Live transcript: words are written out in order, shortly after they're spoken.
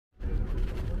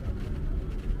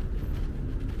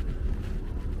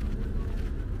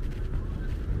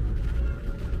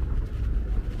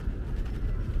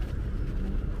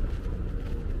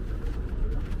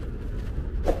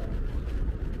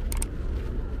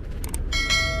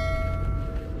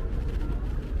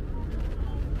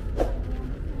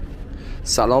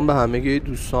سلام به همه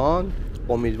دوستان،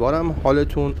 امیدوارم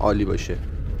حالتون عالی باشه.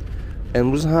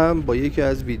 امروز هم با یکی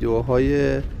از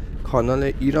ویدیوهای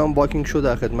کانال ایران واکینگ شو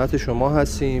در خدمت شما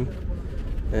هستیم.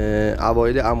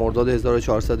 اوایل مرداد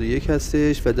 1401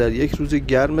 هستش و در یک روز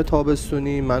گرم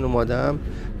تابستونی من اومدم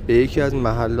به یکی از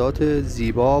محلات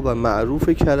زیبا و معروف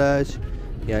کرج،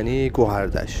 یعنی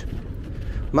گوهردشت.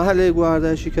 محله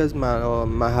گوهردشت یکی از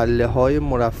محله های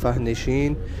مرفه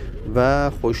نشین و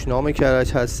خوشنام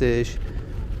کرج هستش.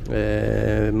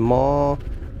 ما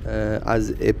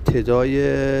از ابتدای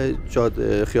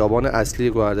خیابان اصلی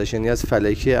گوهردشت، یعنی از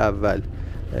فلکی اول،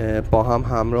 با هم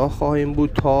همراه خواهیم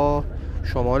بود تا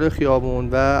شمال خیابون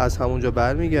و از همونجا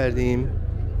برمیگردیم.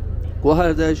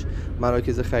 گوهردشت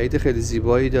مراکز خرید خیلی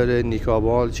زیبایی داره،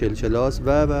 نیکامال، چلچلاس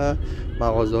و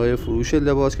مغازه‌های فروش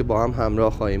لباس که با هم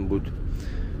همراه خواهیم بود.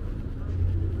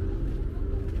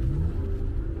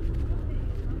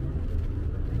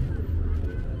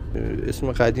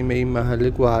 اسم قدیم این محله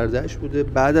گوهردشت بوده،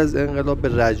 بعد از انقلاب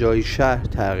به رجایی شهر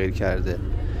تغییر کرده،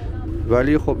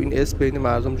 ولی خب این اسم بین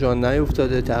مردم جان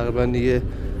نیفتاده. تقریبا دیگه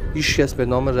هیچ کس به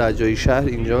نام رجایی شهر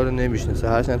اینجا رو نمیشناسه،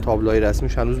 هرچند تابلوهای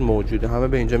رسمیش هنوز موجوده، همه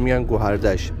به اینجا میگن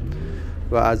گوهردشت.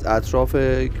 و از اطراف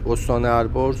استان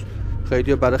البرز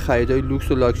خیلی برای خریدای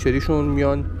لوکس و لاکچریشون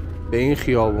میان به این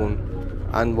خیابون.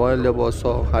 انواع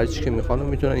لباس‌ها، هر چی که میخوان رو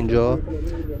میتونن اینجا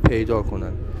پیدا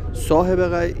کنن.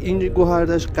 صاحب این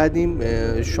گوهردشت قدیم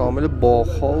شامل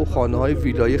باغ‌ها و خانه‌های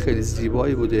ویلایی خیلی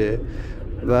زیبایی بوده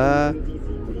و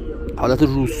حالت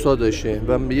روستا داشته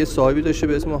و یه صاحبی داشته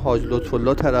به اسم حاج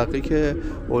لطف‌الله ترقی که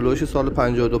اولوش سال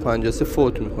 52-53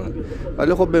 فوت میکنه.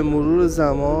 ولی خب به مرور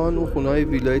زمان اون خونه‌های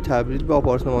ویلایی تبدیل به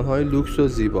آپارتمان‌های لوکس و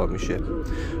زیبا میشه.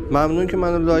 ممنون که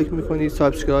منو لایک میکنید،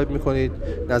 سابسکرایب میکنید،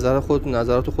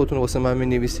 نظرات خودتون واسه من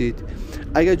مینویسید.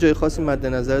 اگر جای خاصی مد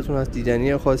نظرتون هست،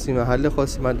 دیدنی خاصی، محل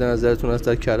خاصی مد نظرتون هست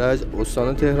در کرج،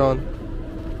 استان تهران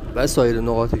و سایر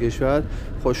نقاط کشور،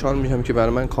 خوشحال میشم که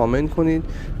برای من کامنت کنید.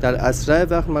 در اسرع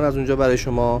وقت من از اونجا برای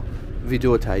شما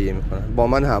ویدیو تهیه میکنم. با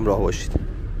من همراه باشید.